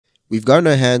We've gotten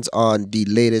our hands on the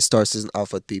latest Star Citizen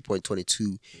Alpha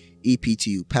 3.22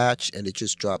 EPTU patch, and it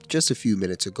just dropped just a few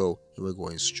minutes ago, and we're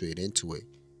going straight into it.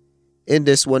 In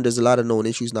this one, there's a lot of known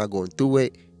issues, not going through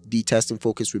it. The testing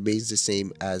focus remains the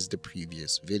same as the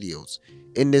previous videos.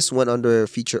 In this one, under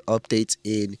feature updates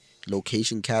in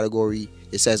location category,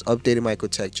 it says updated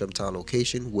Microtech Jumptown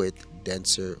location with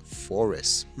denser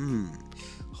forests.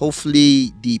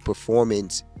 Hopefully the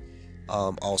performance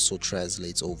also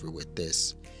translates over with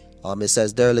this. It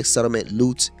says derelict settlement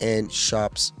loot and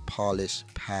shops polish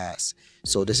pass.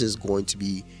 So this is going to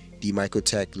be the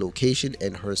Microtech location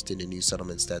and Hurston, the new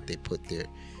settlements that they put there.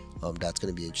 That's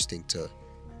going to be interesting to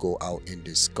go out and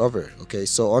discover. Okay,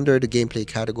 so under the gameplay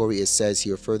category, it says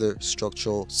here further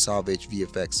structural salvage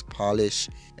VFX polish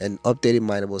and updated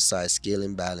mineable size scale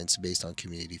and balance based on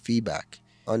community feedback.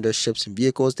 Under ships and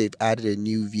vehicles, they've added a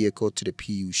new vehicle to the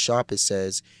PU shop. It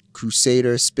says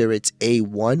Crusader Spirits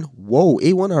A1. Whoa,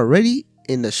 A1 already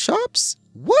in the shops?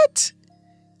 What?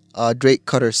 Drake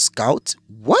Cutter Scout.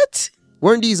 What?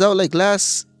 Weren't these out like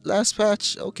last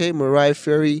patch? Okay, Mariah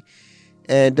Ferry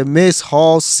and the Miss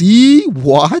Hall C.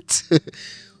 What?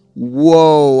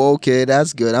 Whoa, okay,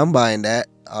 that's good. I'm buying that.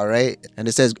 All right. And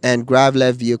it says, and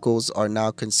Gravlev vehicles are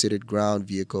now considered ground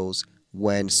vehicles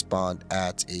when spawned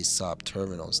at ASOP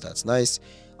terminals. That's nice.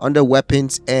 Under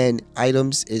weapons and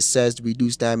items, it says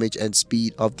reduce damage and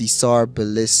speed of the SAR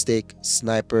ballistic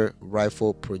sniper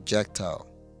rifle projectile.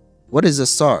 What is a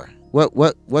SAR?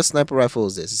 What sniper rifle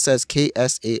is this? It says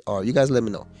KSAR. You guys let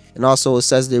me know. And also it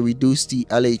says they reduce the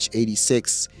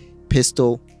LH86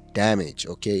 pistol damage.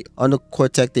 Okay, on the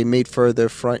Cortec, they made further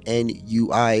front end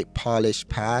UI polish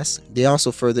pass. They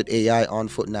also furthered AI on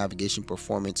foot navigation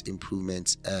performance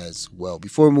improvements as well.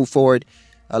 Before we move forward,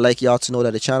 I'd like y'all to know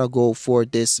that the channel goal for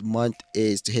this month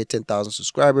is to hit 10,000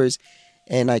 subscribers,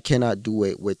 and I cannot do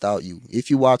it without you. If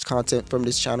you watch content from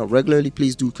this channel regularly,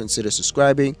 please do consider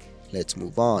subscribing. Let's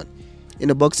move on. In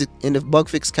the bug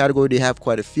fix category, they have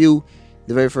quite a few.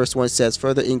 The very first one says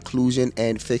further inclusion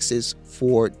and fixes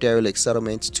for derelict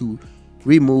settlements to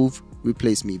remove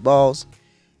replace meatballs.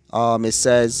 It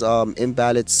says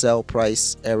invalid sell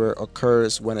price error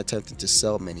occurs when attempting to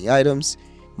sell many items.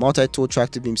 Multi-tool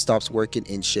tractor beam stops working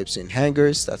in ships and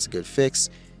hangars. That's a good fix.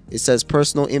 It says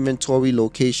personal inventory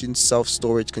location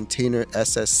self-storage container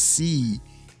SSC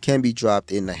can be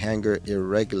dropped in the hangar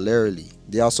irregularly.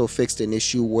 They also fixed an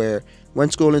issue where when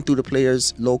scrolling through the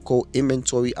player's local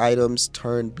inventory, items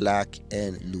turn black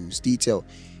and lose detail.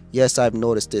 Yes, I've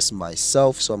noticed this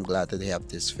myself, so I'm glad that they have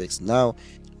this fixed now.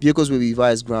 Vehicles with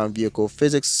revised ground vehicle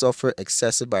physics suffer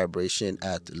excessive vibration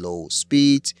at low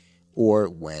speeds or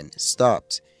when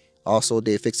stopped. Also,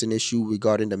 they fixed an issue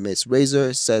regarding the Miss Razor.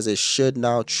 It says it should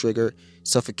now trigger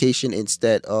suffocation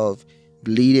instead of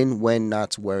bleeding when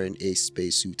not wearing a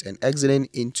spacesuit and exiting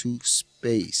into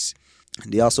space.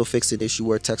 They also fixed an issue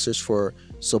where textures for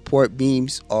support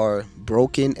beams are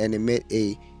broken and emit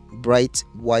a bright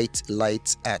white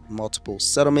light at multiple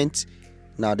settlements.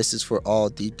 Now this is for all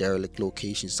the derelict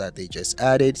locations that they just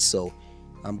added, so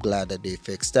I'm glad that they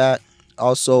fixed that.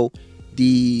 Also,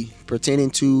 the pertaining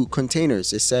to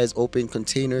containers, it says open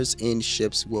containers in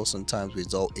ships will sometimes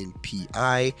result in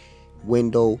PI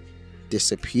window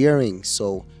disappearing,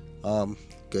 so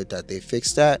good that they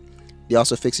fixed that. They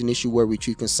also fixed an issue where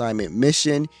retrieve consignment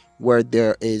mission where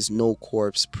there is no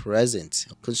corpse present.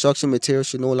 Construction materials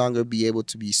should no longer be able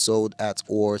to be sold at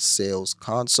ore sales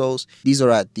consoles. These are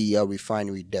at the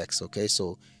refinery decks. Okay,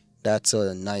 so that's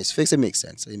a nice fix. It makes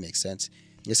sense.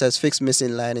 It says fix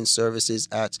missing landing services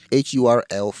at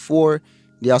HURL 4.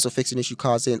 They also fixed an issue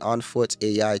causing on foot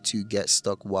AI to get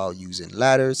stuck while using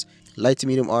ladders. Light to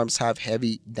medium arms have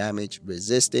heavy damage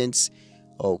resistance.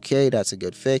 Okay, that's a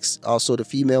good fix. Also, the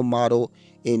female model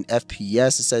in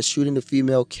FPS, it says shooting the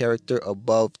female character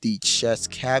above the chest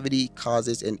cavity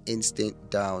causes an instant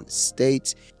down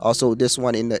state. Also, this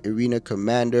one in the Arena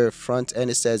Commander front end,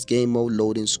 it says game mode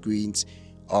loading screens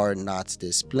are not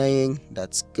displaying.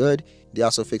 That's good. They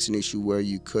also fixed an issue where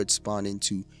you could spawn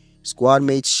into squad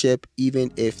mate's ship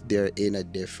even if they're in a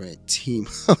different team.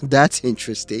 That's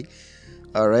interesting.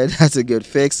 All right, that's a good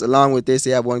fix. Along with this,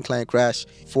 they have 1 client crash,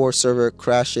 4 server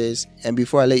crashes. And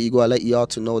before I let you go, I'll let you all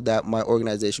to know that my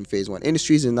organization, Phaseone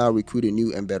Industries, is now recruiting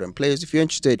new and veteran players. If you're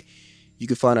interested, you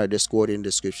can find our Discord in the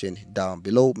description down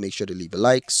below. Make sure to leave a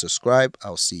like, subscribe.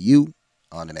 I'll see you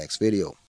on the next video.